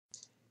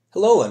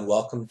Hello and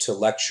welcome to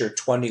Lecture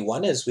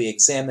 21 as we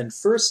examine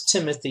 1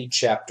 Timothy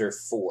chapter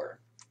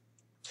 4.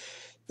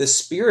 The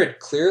Spirit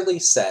clearly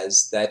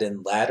says that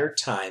in latter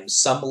times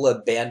some will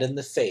abandon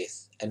the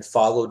faith and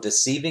follow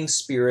deceiving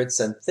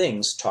spirits and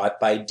things taught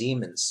by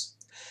demons.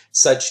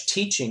 Such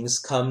teachings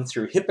come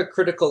through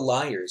hypocritical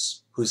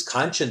liars whose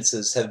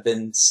consciences have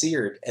been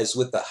seared as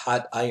with a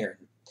hot iron.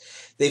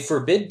 They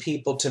forbid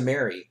people to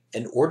marry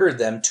and order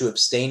them to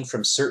abstain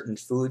from certain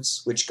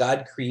foods which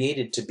God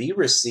created to be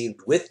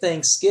received with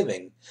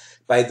thanksgiving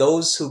by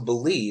those who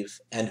believe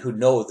and who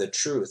know the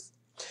truth.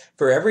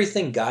 For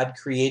everything God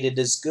created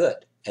is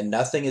good, and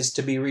nothing is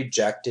to be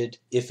rejected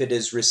if it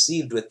is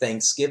received with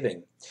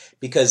thanksgiving,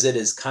 because it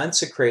is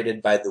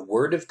consecrated by the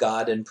word of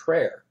God and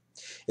prayer.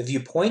 If you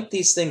point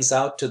these things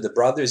out to the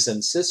brothers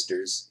and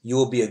sisters, you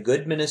will be a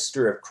good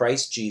minister of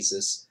Christ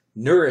Jesus,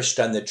 nourished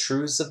on the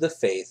truths of the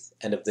faith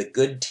and of the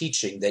good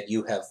teaching that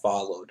you have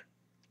followed.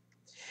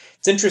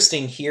 It's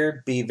interesting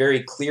here, be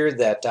very clear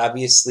that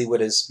obviously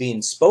what is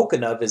being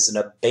spoken of is an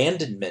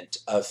abandonment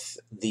of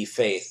the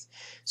faith.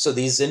 So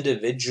these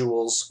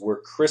individuals were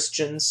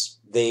Christians,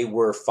 they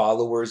were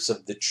followers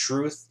of the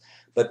truth,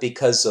 but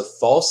because of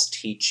false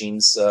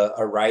teachings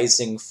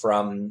arising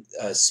from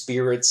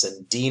spirits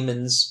and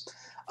demons,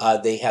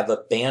 they have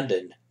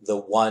abandoned the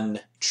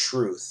one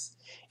truth.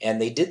 And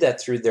they did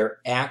that through their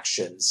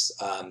actions.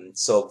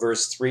 So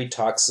verse 3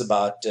 talks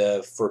about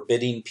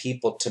forbidding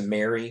people to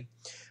marry,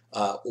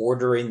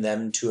 ordering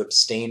them to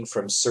abstain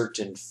from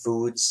certain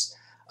foods.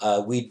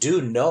 We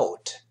do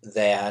note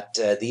that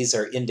these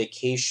are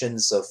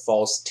indications of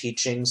false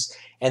teachings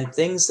and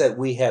things that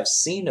we have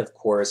seen, of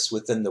course,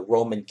 within the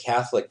Roman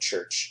Catholic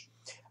Church.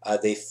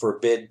 They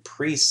forbid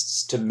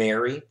priests to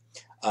marry.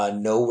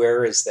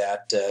 Nowhere is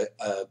that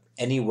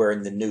anywhere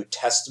in the New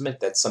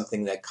Testament. That's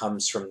something that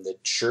comes from the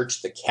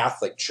church, the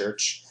Catholic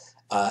Church,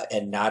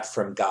 and not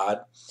from God.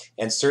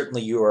 And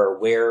certainly you are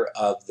aware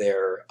of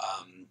their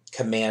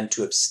command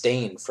to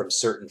abstain from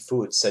certain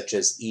foods, such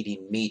as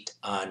eating meat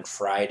on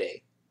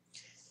Friday.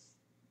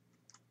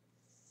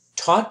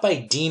 Taught by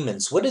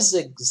demons, what is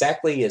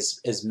exactly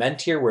is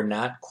meant here? We're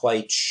not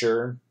quite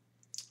sure.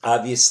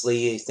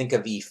 Obviously, think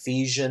of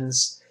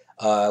Ephesians,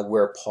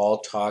 where Paul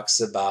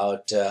talks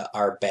about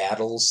our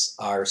battles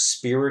are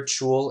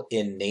spiritual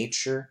in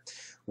nature.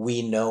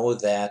 We know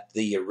that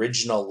the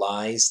original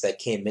lies that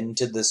came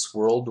into this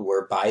world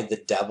were by the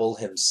devil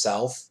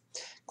himself,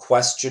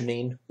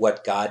 questioning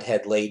what God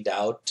had laid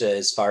out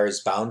as far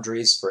as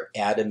boundaries for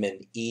Adam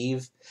and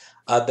Eve.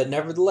 But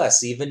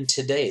nevertheless, even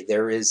today,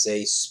 there is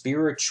a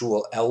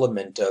spiritual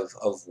element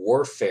of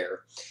warfare,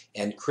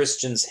 and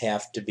Christians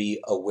have to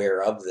be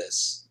aware of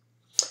this.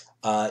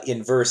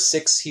 In verse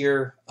 6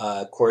 here,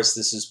 of course,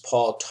 this is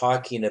Paul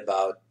talking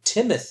about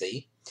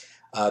Timothy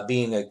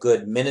being a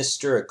good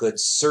minister, a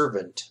good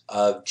servant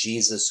of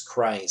Jesus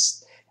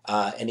Christ.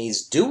 And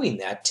he's doing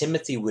that.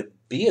 Timothy would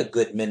be a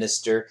good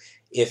minister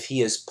if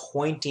he is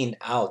pointing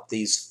out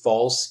these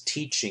false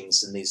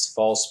teachings and these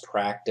false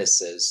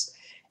practices.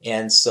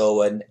 And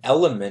so an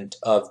element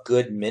of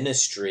good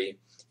ministry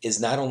is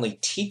not only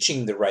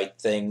teaching the right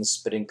things,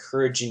 but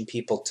encouraging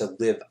people to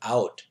live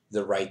out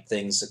the right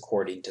things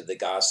according to the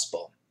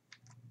gospel.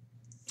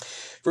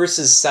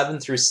 Verses 7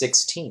 through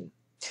 16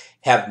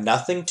 have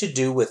nothing to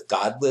do with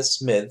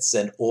godless myths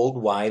and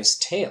old wives'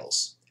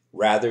 tales.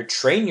 Rather,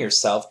 train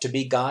yourself to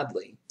be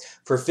godly.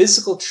 For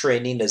physical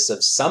training is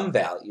of some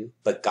value,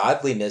 but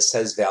godliness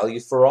has value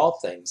for all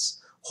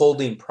things,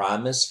 holding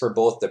promise for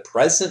both the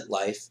present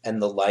life and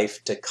the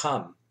life to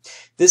come.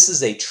 This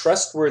is a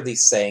trustworthy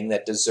saying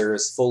that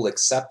deserves full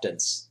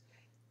acceptance.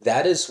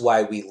 That is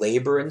why we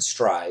labor and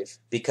strive,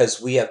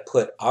 because we have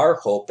put our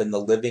hope in the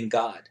living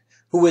God,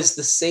 who is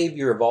the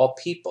Savior of all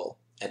people,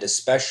 and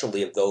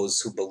especially of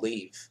those who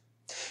believe.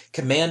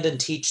 Command and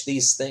teach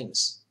these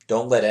things.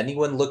 Don't let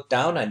anyone look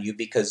down on you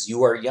because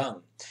you are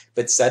young,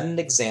 but set an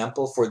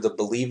example for the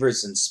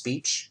believers in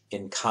speech,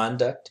 in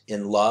conduct,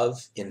 in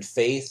love, in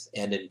faith,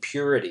 and in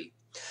purity.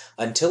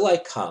 Until I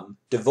come,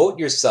 devote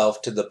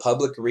yourself to the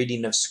public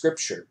reading of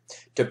Scripture,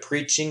 to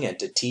preaching and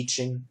to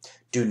teaching.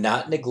 Do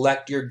not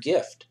neglect your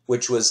gift,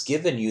 which was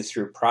given you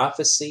through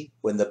prophecy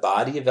when the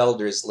body of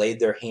elders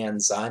laid their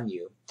hands on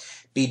you.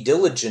 Be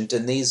diligent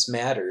in these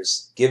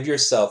matters. Give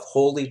yourself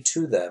wholly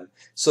to them,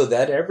 so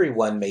that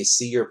everyone may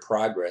see your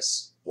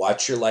progress.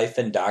 Watch your life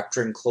and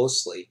doctrine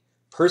closely.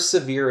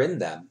 Persevere in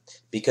them,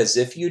 because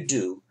if you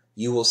do,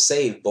 you will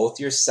save both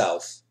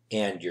yourself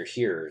and your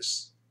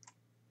hearers.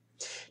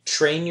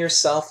 Train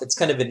yourself. It's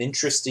kind of an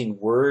interesting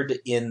word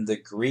in the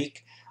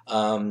Greek.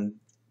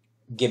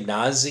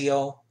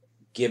 Gymnasio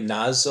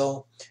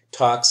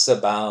talks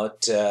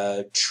about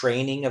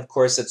training. Of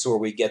course, that's where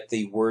we get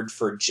the word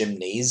for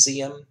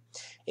gymnasium.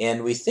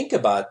 And we think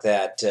about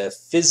that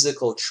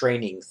physical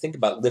training. Think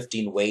about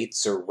lifting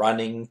weights or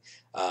running,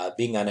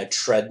 being on a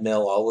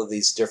treadmill, all of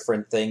these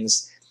different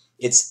things.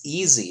 It's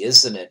easy,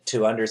 isn't it,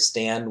 to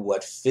understand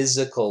what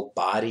physical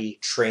body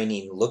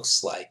training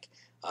looks like.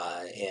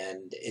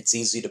 And it's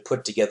easy to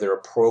put together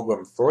a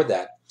program for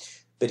that.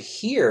 But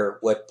here,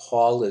 what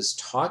Paul is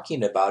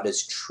talking about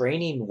is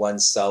training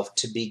oneself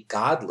to be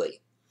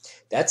godly.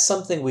 That's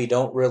something we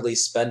don't really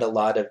spend a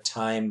lot of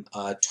time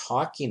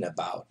talking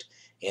about.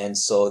 And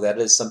so that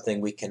is something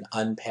we can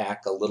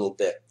unpack a little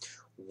bit.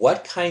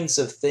 What kinds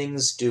of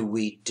things do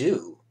we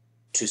do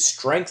to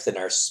strengthen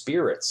our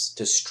spirits,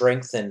 to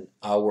strengthen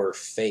our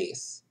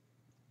faith?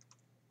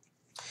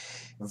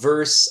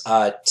 Verse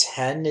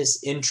 10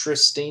 is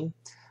interesting,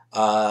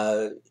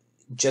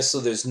 just so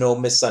there's no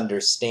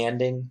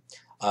misunderstanding.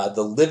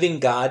 The living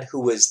God,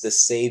 who is the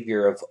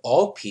Savior of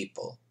all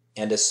people,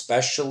 and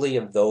especially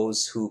of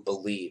those who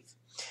believe.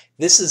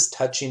 This is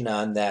touching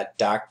on that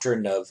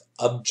doctrine of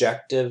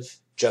objective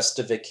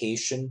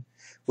justification,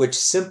 which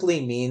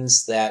simply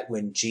means that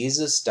when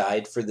Jesus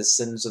died for the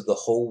sins of the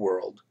whole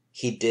world,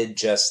 he did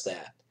just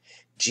that.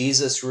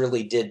 Jesus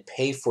really did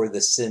pay for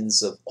the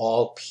sins of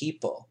all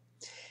people.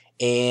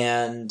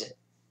 And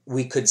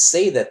we could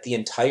say that the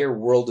entire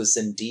world is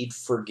indeed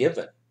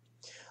forgiven.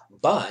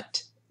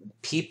 But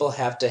people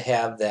have to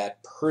have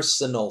that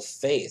personal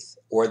faith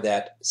or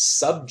that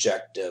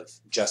subjective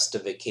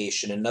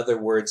justification. In other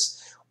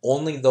words,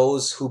 only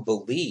those who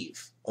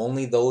believe,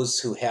 only those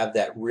who have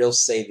that real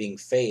saving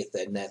faith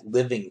and that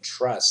living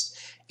trust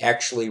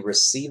actually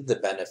receive the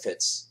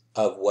benefits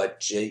of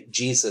what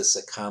Jesus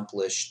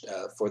accomplished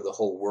for the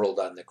whole world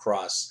on the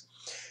cross.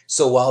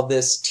 So while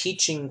this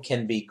teaching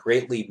can be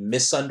greatly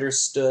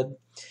misunderstood,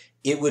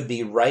 it would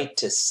be right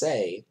to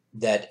say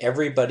that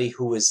everybody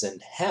who is in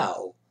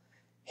hell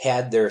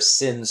had their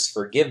sins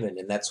forgiven,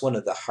 and that's one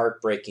of the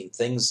heartbreaking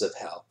things of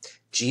hell.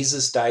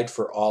 Jesus died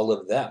for all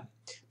of them,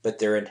 but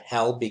they're in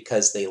hell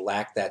because they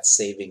lack that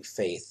saving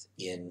faith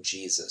in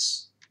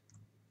Jesus.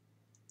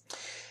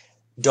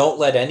 Don't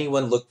let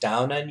anyone look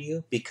down on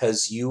you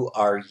because you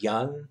are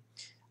young.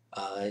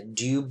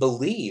 Do you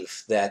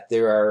believe that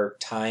there are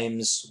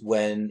times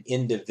when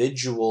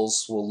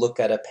individuals will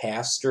look at a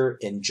pastor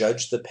and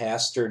judge the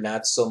pastor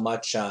not so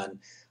much on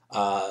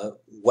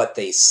what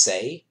they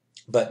say,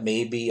 but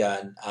maybe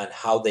on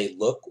how they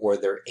look or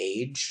their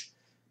age?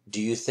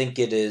 Do you think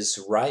it is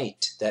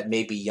right that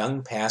maybe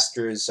young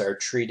pastors are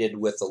treated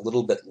with a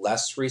little bit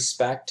less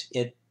respect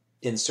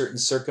in certain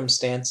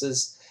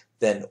circumstances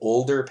than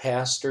older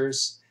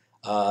pastors?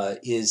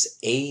 Is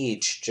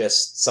age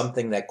just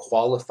something that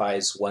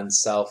qualifies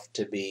oneself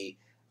to be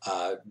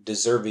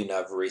deserving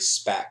of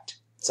respect?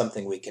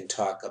 Something we can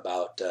talk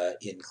about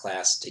in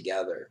class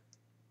together.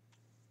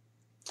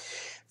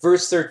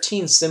 Verse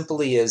 13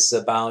 simply is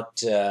about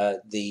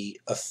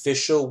the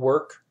official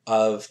work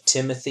of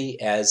Timothy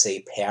as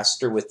a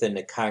pastor within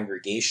a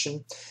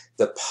congregation.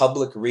 The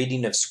public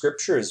reading of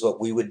Scripture is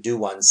what we would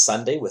do on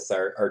Sunday with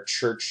our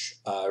church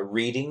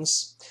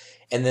readings.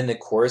 And then, of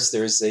course,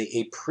 there's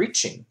a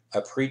preaching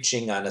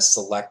on a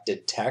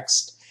selected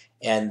text,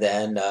 and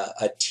then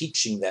a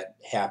teaching that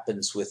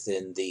happens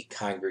within the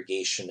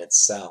congregation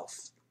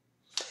itself.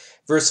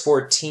 Verse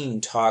 14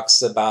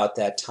 talks about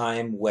that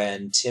time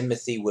when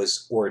Timothy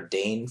was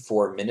ordained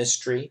for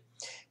ministry.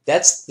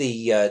 That's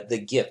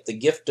the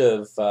gift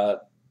of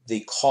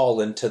the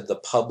call into the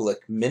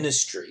public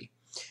ministry.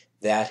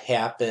 That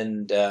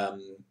happened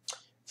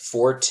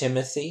for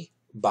Timothy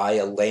by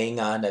a laying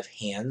on of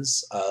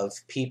hands of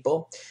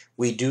people.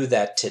 We do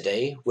that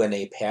today when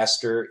a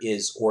pastor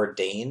is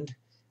ordained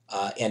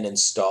and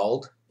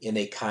installed in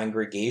a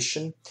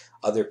congregation.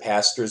 Other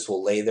pastors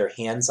will lay their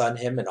hands on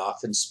him and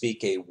often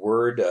speak a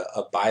word,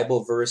 a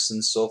Bible verse,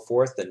 and so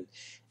forth,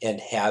 and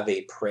have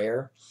a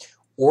prayer.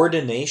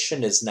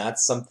 Ordination is not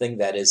something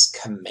that is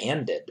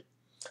commanded,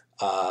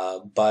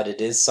 but it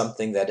is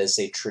something that is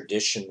a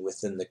tradition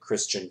within the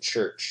Christian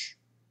church.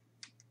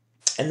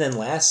 And then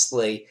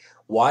lastly,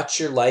 watch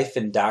your life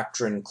and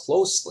doctrine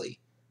closely.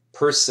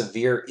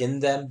 Persevere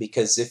in them,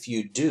 because if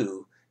you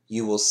do,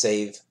 you will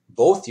save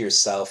both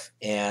yourself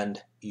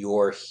and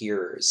your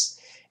hearers.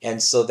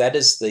 And so that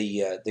is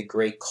the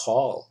great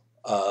call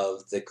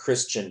of the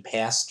Christian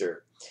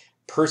pastor,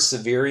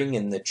 persevering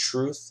in the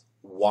truth,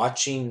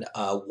 watching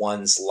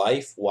one's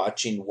life,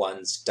 watching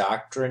one's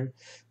doctrine,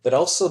 but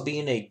also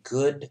being a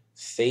good,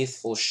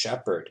 faithful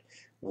shepherd,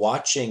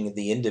 watching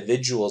the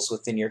individuals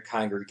within your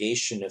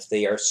congregation if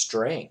they are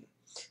straying,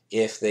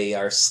 if they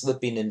are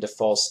slipping into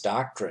false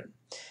doctrine.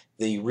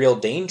 The real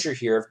danger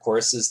here, of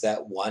course, is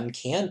that one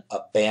can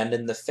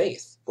abandon the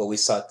faith. What we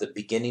saw at the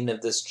beginning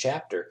of this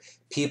chapter,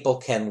 people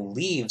can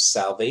leave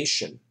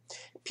salvation.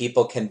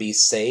 People can be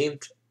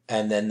saved,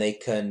 and then they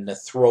can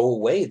throw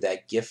away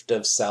that gift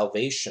of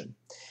salvation.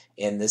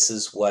 And this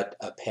is what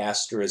a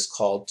pastor is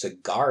called to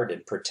guard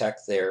and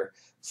protect their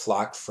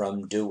flock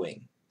from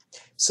doing.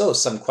 So,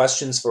 some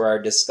questions for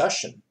our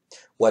discussion.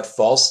 What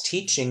false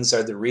teachings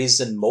are the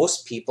reason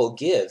most people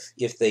give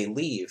if they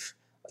leave,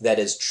 that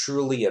is,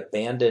 truly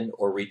abandon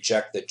or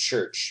reject the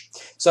church?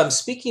 So I'm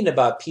speaking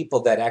about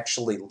people that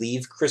actually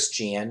leave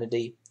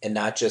Christianity and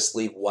not just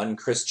leave one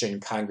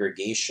Christian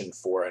congregation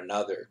for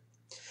another.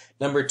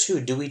 Number 2,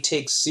 do we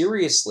take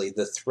seriously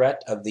the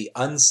threat of the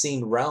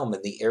unseen realm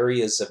in the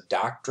areas of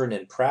doctrine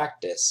and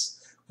practice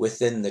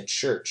within the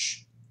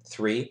church?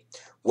 3,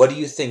 What do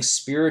you think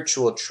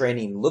spiritual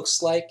training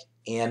looks like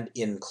and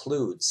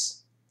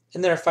includes?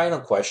 And then our final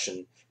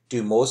question,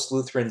 do most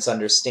Lutherans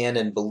understand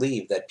and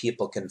believe that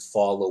people can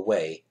fall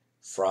away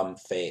from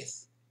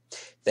faith?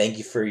 Thank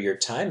you for your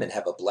time and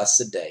have a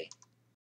blessed day.